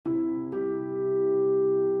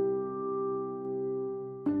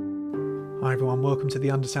Hi everyone, welcome to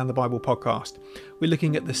the Understand the Bible podcast. We're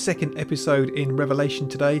looking at the second episode in Revelation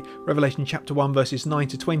today, Revelation chapter 1 verses 9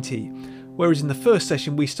 to 20. Whereas in the first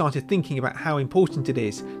session we started thinking about how important it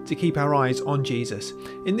is to keep our eyes on Jesus.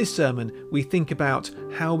 In this sermon we think about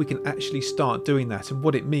how we can actually start doing that and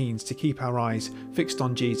what it means to keep our eyes fixed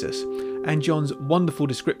on Jesus. And John's wonderful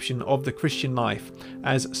description of the Christian life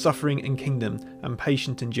as suffering and kingdom and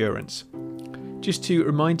patient endurance. Just to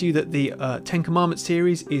remind you that the Ten Commandments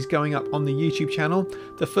series is going up on the YouTube channel.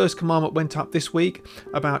 The first commandment went up this week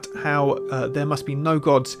about how there must be no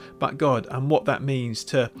gods but God and what that means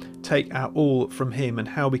to take our all from Him and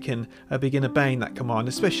how we can begin obeying that command,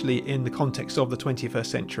 especially in the context of the 21st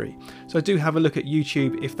century. So do have a look at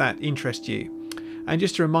YouTube if that interests you. And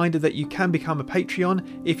just a reminder that you can become a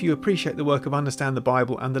Patreon if you appreciate the work of Understand the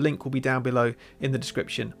Bible, and the link will be down below in the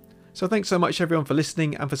description. So thanks so much everyone for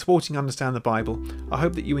listening and for supporting Understand the Bible. I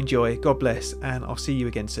hope that you enjoy. God bless, and I'll see you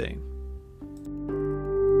again soon.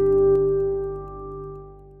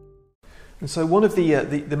 And so one of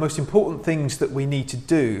the most important things that we need to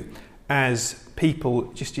do as people,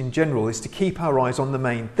 just in general, is to keep our eyes on the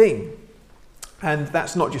main thing. And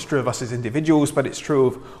that's not just true of us as individuals, but it's true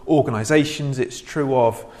of organisations, it's true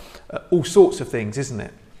of all sorts of things, isn't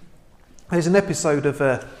it? There's an episode of,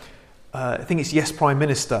 I think it's Yes Prime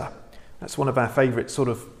Minister. That's one of our favourite sort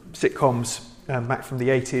of sitcoms back from the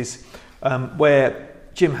 80s, where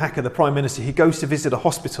Jim Hacker, the Prime Minister, he goes to visit a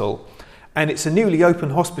hospital, and it's a newly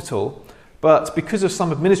opened hospital, but because of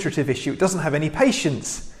some administrative issue, it doesn't have any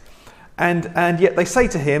patients. And yet they say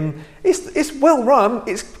to him, it's well run,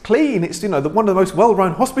 it's clean, it's one of the most well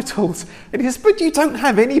run hospitals. And he says, but you don't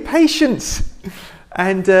have any patients.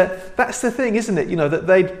 And that's the thing, isn't it?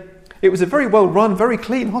 That it was a very well run, very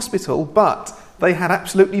clean hospital, but they had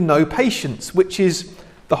absolutely no patients, which is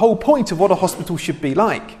the whole point of what a hospital should be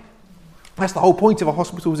like. That's the whole point of a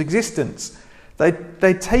hospital's existence.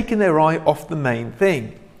 They'd taken their eye off the main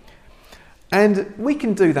thing. And we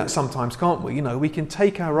can do that sometimes, can't we? We can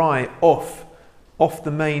take our eye off the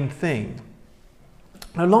main thing.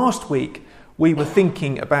 Now, last week we were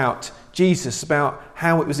thinking about Jesus, about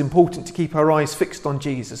how it was important to keep our eyes fixed on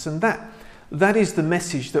Jesus, and that is the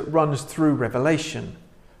message that runs through Revelation.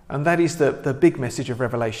 And that is the big message of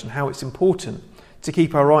Revelation, how it's important to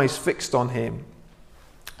keep our eyes fixed on Him.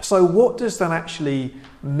 So what does that actually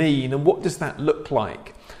mean, and what does that look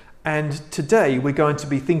like? And today we're going to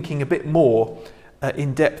be thinking a bit more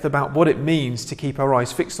in depth about what it means to keep our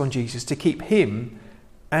eyes fixed on Jesus, to keep Him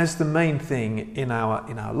as the main thing in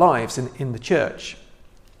our lives and in the church.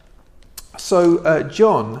 So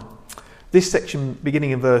John, this section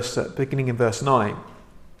beginning in verse 9,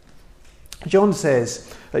 John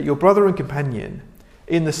says that your brother and companion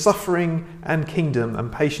in the suffering and kingdom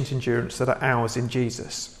and patient endurance that are ours in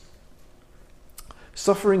Jesus.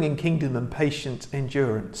 Suffering and kingdom and patient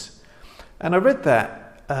endurance. And I read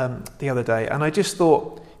that the other day, and I just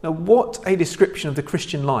thought, what a description of the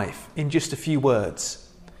Christian life in just a few words.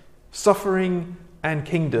 Suffering and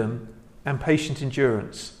kingdom and patient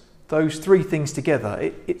endurance. Those three things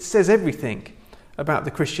together, it says everything about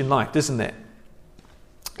the Christian life, doesn't it?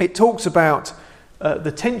 It talks about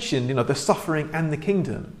the tension, the suffering and the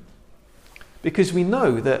kingdom. Because we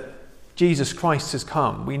know that Jesus Christ has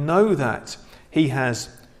come. We know that He has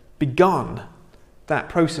begun that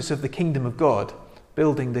process of the kingdom of God,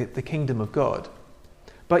 building the kingdom of God.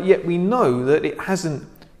 But yet we know that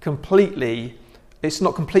it's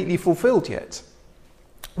not completely fulfilled yet.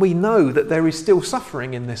 We know that there is still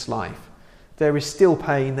suffering in this life. There is still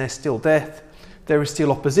pain, there's still death, there is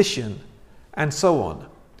still opposition, and so on.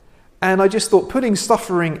 And I just thought putting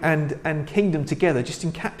suffering and kingdom together just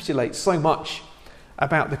encapsulates so much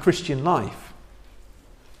about the Christian life.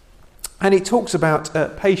 And it talks about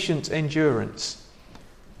patient endurance.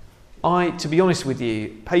 To be honest with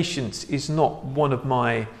you, patience is not one of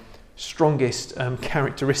my strongest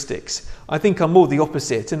characteristics. I think I'm more the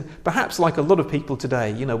opposite. And perhaps like a lot of people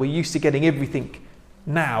today, we're used to getting everything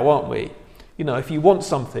now, aren't we? If you want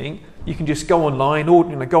something, you can just go online,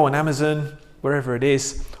 or go on Amazon, wherever it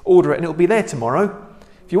is, order it, and it'll be there tomorrow.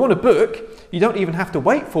 If you want a book, you don't even have to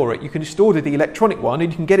wait for it. You can just order the electronic one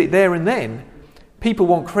and you can get it there and then. People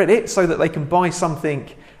want credit so that they can buy something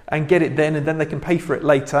and get it then, and then they can pay for it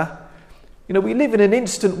later. We live in an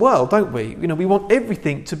instant world, don't we? We want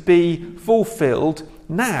everything to be fulfilled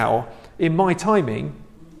now, in my timing.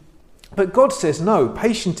 But God says no,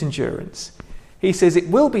 patient endurance. He says it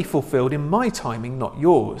will be fulfilled in my timing, not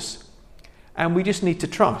yours. And we just need to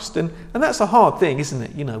trust. And that's a hard thing, isn't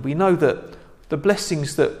it? We know that the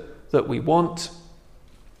blessings that we want,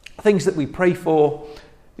 things that we pray for,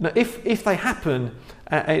 If they happen,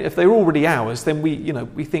 if they're already ours, then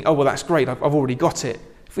we think, oh well, that's great. I've already got it.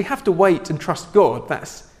 If we have to wait and trust God,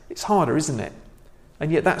 it's harder, isn't it?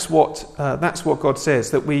 And yet that's what God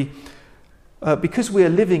says, that we, because we are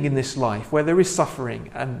living in this life where there is suffering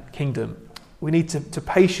and kingdom, we need to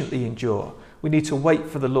patiently endure. We need to wait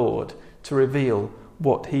for the Lord to reveal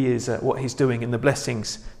what He's doing and the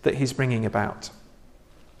blessings that He's bringing about.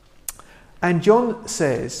 And John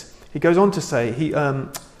says, he goes on to say,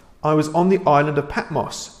 I was on the island of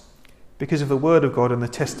Patmos because of the word of God and the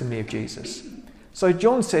testimony of Jesus. So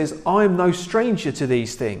John says, I am no stranger to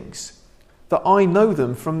these things, that I know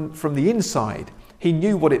them from the inside. He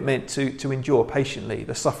knew what it meant to endure patiently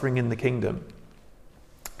the suffering in the kingdom.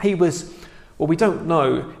 We don't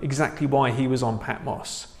know exactly why he was on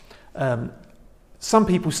Patmos. Some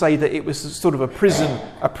people say that it was sort of a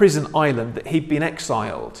prison island, that he'd been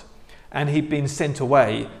exiled and he'd been sent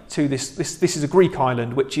away to this is a Greek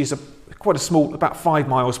island, which is quite a small, about 5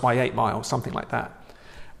 miles by 8 miles, something like that.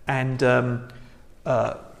 And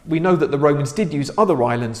we know that the Romans did use other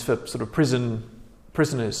islands for sort of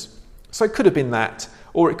prisoners. So it could have been that,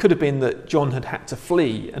 or it could have been that John had to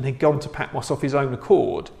flee and had gone to Patmos off his own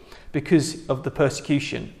accord because of the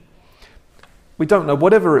persecution. We don't know,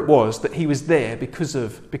 whatever it was, that he was there because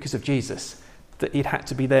of Jesus, that he'd had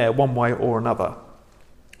to be there one way or another.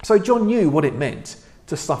 So John knew what it meant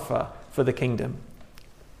to suffer for the kingdom.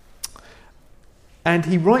 And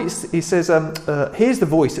he says, here's the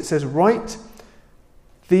voice. It says, write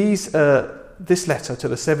this letter to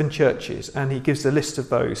the 7 churches, and he gives a list of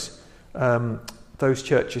those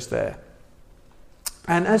churches there.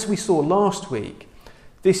 And as we saw last week,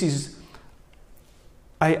 this is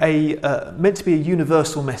meant to be a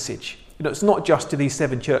universal message. It's not just to these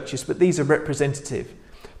 7 churches, but these are representative.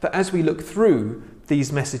 That as we look through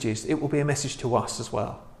these messages, it will be a message to us as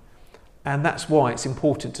well. And that's why it's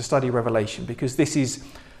important to study Revelation, because this is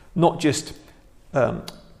not just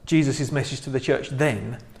Jesus' message to the church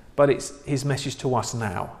then, but it's his message to us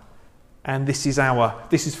now. And this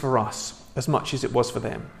is for us as much as it was for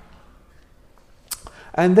them.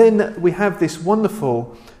 And then we have this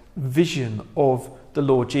wonderful vision of the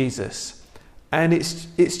Lord Jesus, and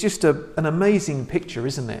it's just an amazing picture,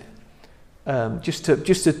 isn't it? Just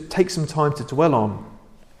to take some time to dwell on.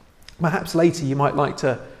 Perhaps later you might like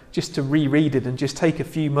to reread it and just take a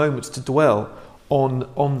few moments to dwell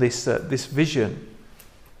on this vision.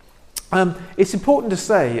 It's important to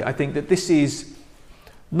say, I think, that this is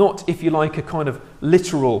not, if you like, a kind of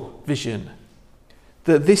literal vision.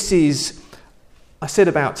 That this is, I said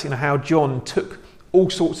about how John took all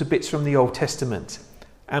sorts of bits from the Old Testament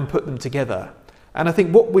and put them together. And I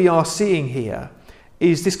think what we are seeing here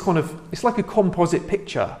is this it's like a composite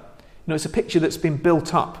picture. It's a picture that's been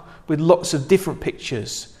built up with lots of different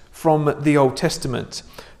pictures from the Old Testament.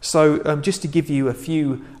 So just to give you a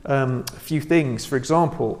few things, for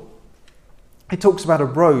example, it talks about a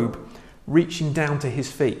robe reaching down to his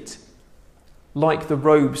feet, like the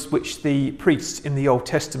robes which the priests in the Old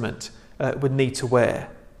Testament would need to wear.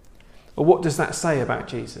 Well, what does that say about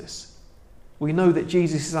Jesus? We know that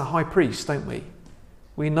Jesus is our high priest, don't we?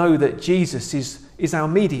 We know that Jesus is our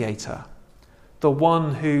mediator, the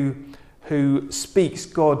one who speaks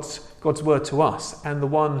God's word to us and the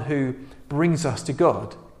one who brings us to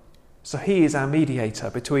God. So he is our mediator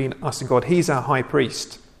between us and God. He's our high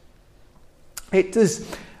priest. It's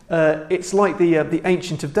like the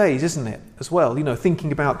Ancient of Days, isn't it? As well,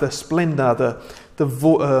 thinking about the splendour,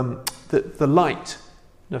 the light,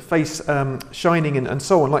 face shining and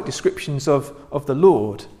so on, like descriptions of the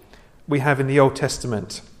Lord we have in the Old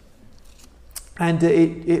Testament. And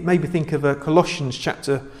it made me think of Colossians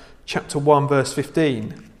chapter 1 verse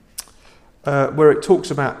 15, where it talks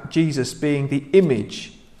about Jesus being the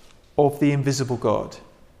image of the invisible God.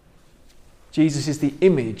 Jesus is the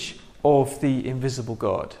image of the invisible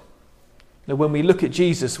God. Now, when we look at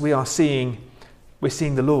Jesus, we're seeing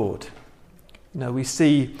the Lord. We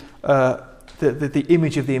see the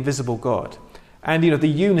image of the invisible God, and the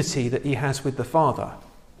unity that he has with the Father.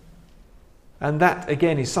 And that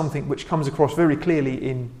again is something which comes across very clearly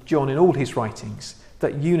in John in all his writings,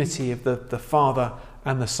 that unity of the Father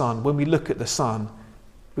and the Son. When we look at the Son,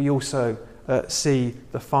 we also see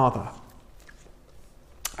the Father.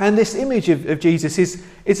 And this image of Jesus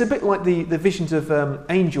is a bit like the visions of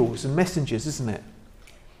angels and messengers, isn't it?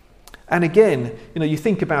 And again, you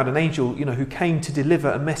think about an angel, who came to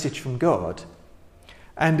deliver a message from God.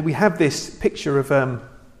 And we have this picture of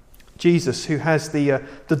Jesus who has the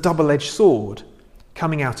double-edged sword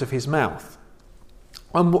coming out of his mouth.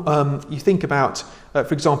 You think about,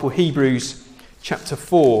 for example, Hebrews chapter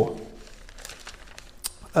 4,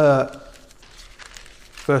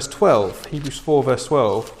 verse 12, Hebrews 4 verse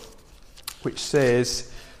 12, which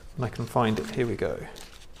says, and I can find it, here we go.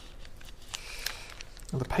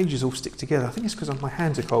 Well, the pages all stick together. I think it's because my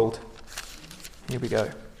hands are cold. Here we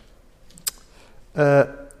go.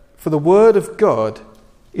 For the word of God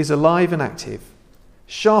is alive and active,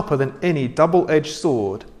 sharper than any double-edged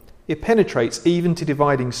sword. It penetrates even to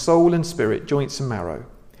dividing soul and spirit, joints and marrow.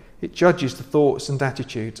 It judges the thoughts and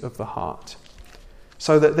attitudes of the heart.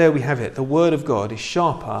 So that there we have it. The word of God is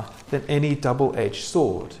sharper than any double-edged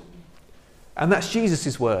sword. And that's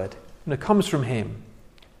Jesus' word. And it comes from him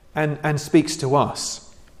and speaks to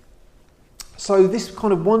us. So this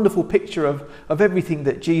kind of wonderful picture of everything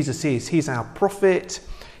that Jesus is. He's our prophet,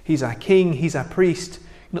 he's our king, he's our priest.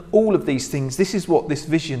 All of these things, this is what this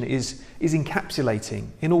vision is encapsulating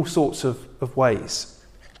in all sorts of ways.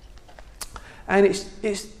 And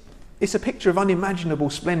it's a picture of unimaginable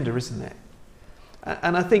splendour, isn't it?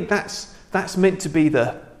 And I think that's meant to be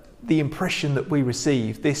the impression that we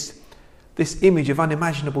receive, this image of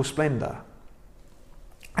unimaginable splendour.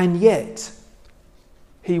 And yet,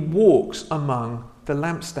 he walks among the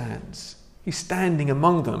lampstands. He's standing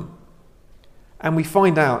among them. And we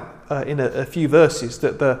find out in a few verses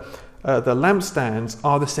that the lampstands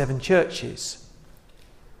are the 7 churches.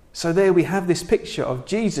 So there we have this picture of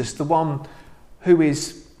Jesus, the one who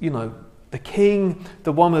is, the king,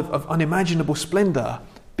 the one of unimaginable splendour,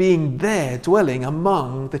 being there, dwelling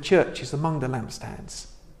among the churches, among the lampstands.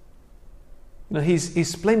 He's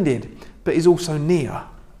splendid, but he's also near.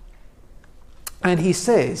 And he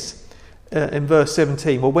says in verse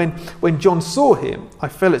 17, well, when John saw him, I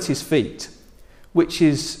fell at his feet, which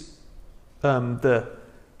is the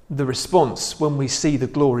response when we see the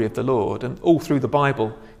glory of the Lord. And all through the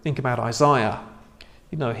Bible, think about Isaiah.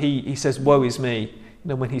 He says, woe is me.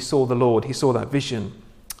 When he saw the Lord, he saw that vision.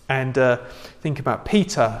 And think about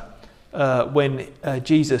Peter, when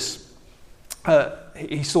Jesus,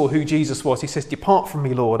 he saw who Jesus was. He says, depart from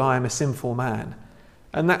me, Lord, I am a sinful man.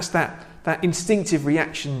 And that's that instinctive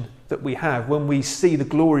reaction that we have when we see the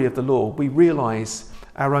glory of the Lord. We realise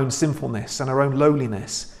our own sinfulness and our own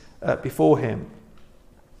lowliness before him.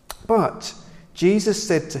 But Jesus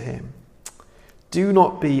said to him, do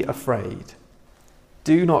not be afraid.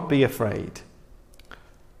 Do not be afraid.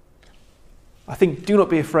 I think do not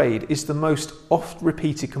be afraid is the most oft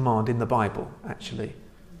repeated command in the Bible, actually.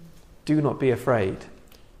 Do not be afraid.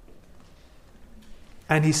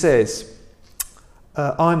 And he says,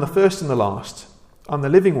 I am the first and the last. I'm the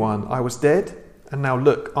living one. I was dead, and now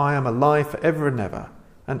look, I am alive forever and ever,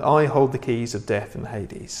 and I hold the keys of death and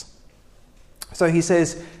Hades. So he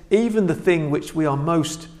says, even the thing which we are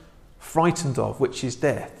most frightened of, which is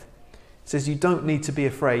death, he says you don't need to be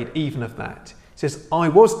afraid even of that. He says, I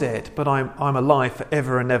was dead, but I'm alive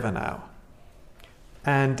forever and ever now.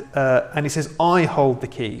 And he says, I hold the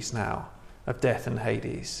keys now of death and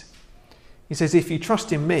Hades. He says, if you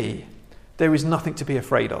trust in me, there is nothing to be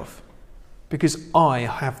afraid of, because I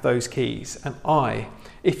have those keys, and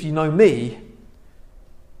if you know me,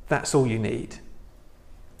 that's all you need.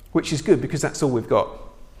 Which is good, because that's all we've got.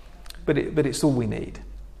 But it's all we need.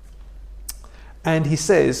 And he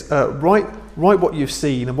says, write what you've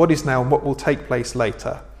seen and what is now and what will take place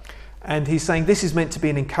later. And he's saying this is meant to be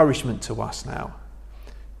an encouragement to us now.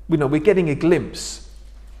 We're getting a glimpse,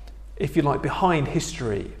 if you like, behind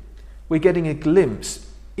history. We're getting a glimpse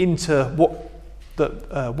into what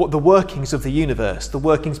the workings of the universe, the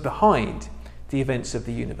workings behind the events of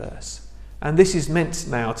the universe. And this is meant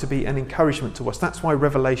now to be an encouragement to us. That's why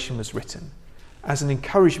Revelation was written, as an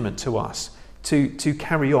encouragement to us to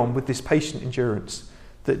carry on with this patient endurance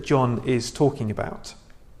that John is talking about.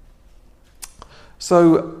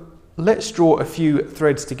 So let's draw a few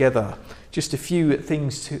threads together, just a few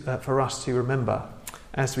things for us to remember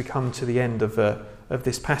as we come to the end of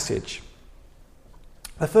this passage.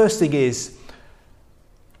 The first thing is,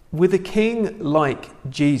 with a king like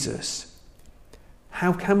Jesus,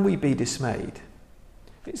 how can we be dismayed?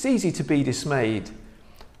 It's easy to be dismayed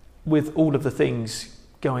with all of the things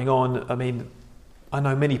going on. I mean, I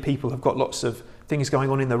know many people have got lots of things going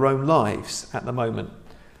on in their own lives at the moment,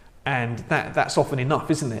 and that's often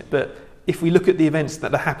enough, isn't it? But if we look at the events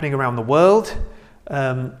that are happening around the world,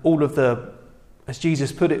 all of the, as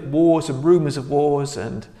Jesus put it, wars and rumours of wars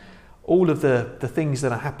and all of the things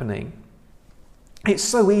that are happening, it's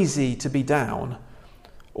so easy to be down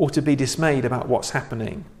or to be dismayed about what's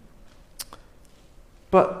happening.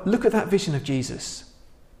 But look at that vision of Jesus.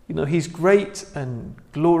 He's great and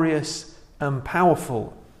glorious and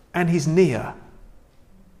powerful, and he's near.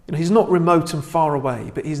 He's not remote and far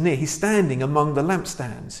away, but he's near. He's standing among the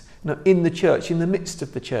lampstands, in the church, in the midst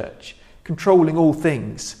of the church, controlling all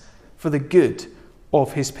things for the good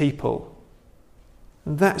of his people.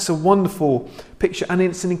 And that's a wonderful picture, and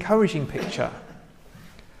it's an encouraging picture.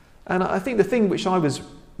 And I think the thing which I was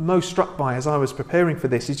most struck by as I was preparing for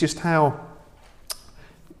this is just how,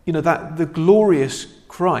 that the glorious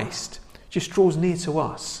Christ just draws near to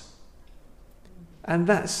us. And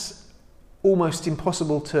that's almost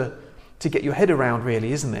impossible to get your head around,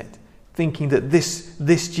 really, isn't it? Thinking that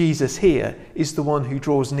this Jesus here is the one who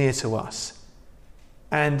draws near to us.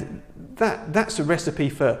 And that's a recipe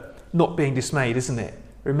for not being dismayed, isn't it?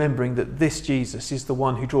 Remembering that this Jesus is the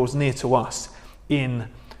one who draws near to us in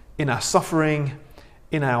our suffering,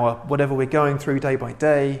 in our whatever we're going through day by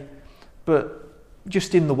day, but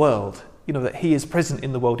just in the world, that he is present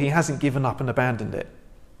in the world. He hasn't given up and abandoned it.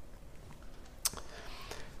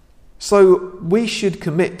 So we should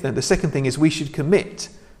commit, and the second thing is we should commit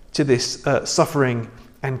to this suffering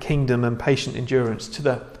and kingdom and patient endurance, to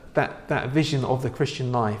that vision of the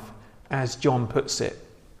Christian life, as John puts it.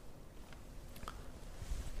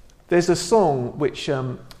 There's a song which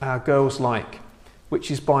our girls like, which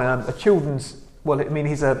is by a children's. Well,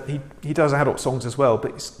 he does adult songs as well,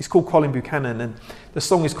 but it's called Colin Buchanan, and the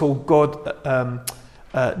song is called "God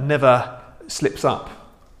Never Slips Up."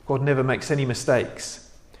 God never makes any mistakes,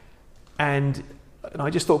 and I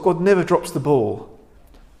just thought God never drops the ball.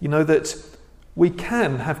 That we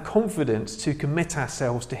can have confidence to commit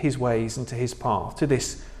ourselves to his ways and to his path, to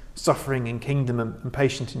this suffering and kingdom and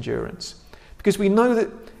patient endurance, because we know that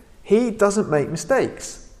he doesn't make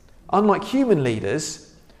mistakes, unlike human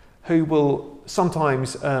leaders who will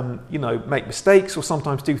sometimes, make mistakes or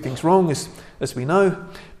sometimes do things wrong, as we know.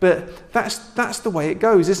 But that's the way it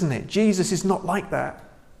goes, isn't it? Jesus is not like that.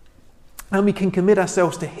 And we can commit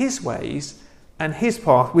ourselves to his ways and his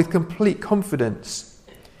path with complete confidence.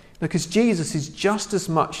 Because Jesus is just as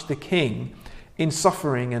much the king in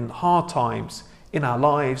suffering and hard times in our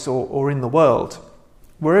lives or in the world,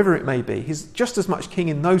 wherever it may be. He's just as much king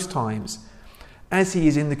in those times as he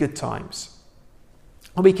is in the good times.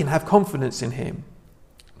 And we can have confidence in him.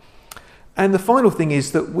 And the final thing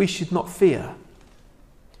is that we should not fear.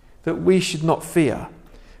 That we should not fear.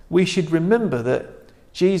 We should remember that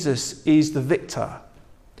Jesus is the victor.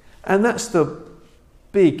 And that's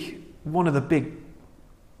one of the big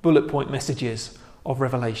bullet point messages of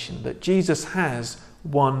Revelation, that Jesus has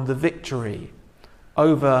won the victory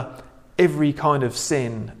over every kind of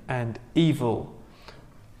sin and evil,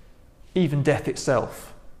 even death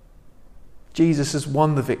itself. Jesus has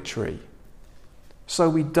won the victory. So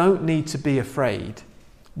we don't need to be afraid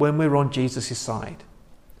when we're on Jesus' side,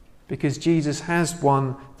 because Jesus has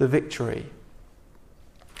won the victory.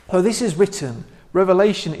 So this is written,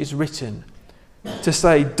 Revelation is written to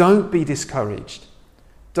say, don't be discouraged.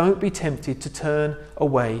 Don't be tempted to turn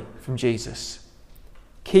away from Jesus.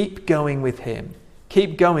 Keep going with him.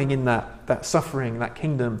 Keep going in that suffering, that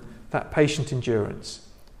kingdom, that patient endurance.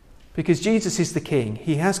 Because Jesus is the king.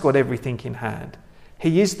 He has got everything in hand.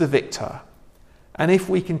 He is the victor. And if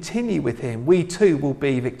we continue with him, we too will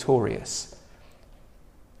be victorious.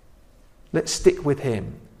 Let's stick with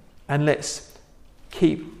him and let's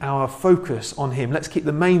keep our focus on him. Let's keep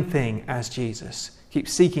the main thing as Jesus. Keep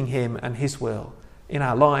seeking him and his will in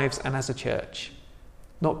our lives and as a church.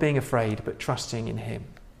 Not being afraid, but trusting in him.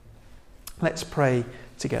 Let's pray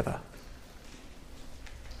together.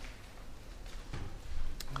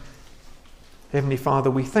 Heavenly Father,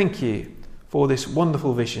 we thank you for this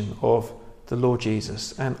wonderful vision of the Lord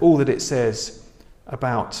Jesus and all that it says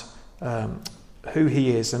about who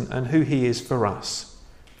he is and who he is for us.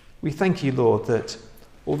 We thank you, Lord, that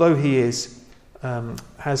although he has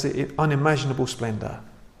unimaginable splendour,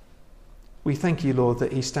 we thank you, Lord,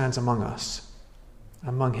 that he stands among us,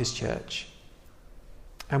 among his church.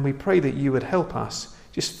 And we pray that you would help us,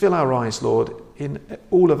 just fill our eyes, Lord, in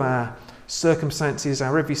all of our circumstances,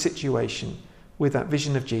 our every situation, with that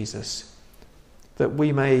vision of Jesus, that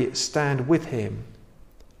we may stand with him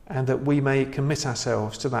and that we may commit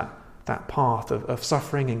ourselves to that path of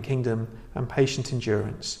suffering and kingdom and patient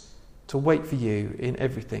endurance, to wait for you in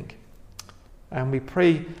everything. And we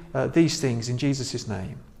pray these things in Jesus'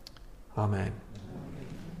 name. Amen.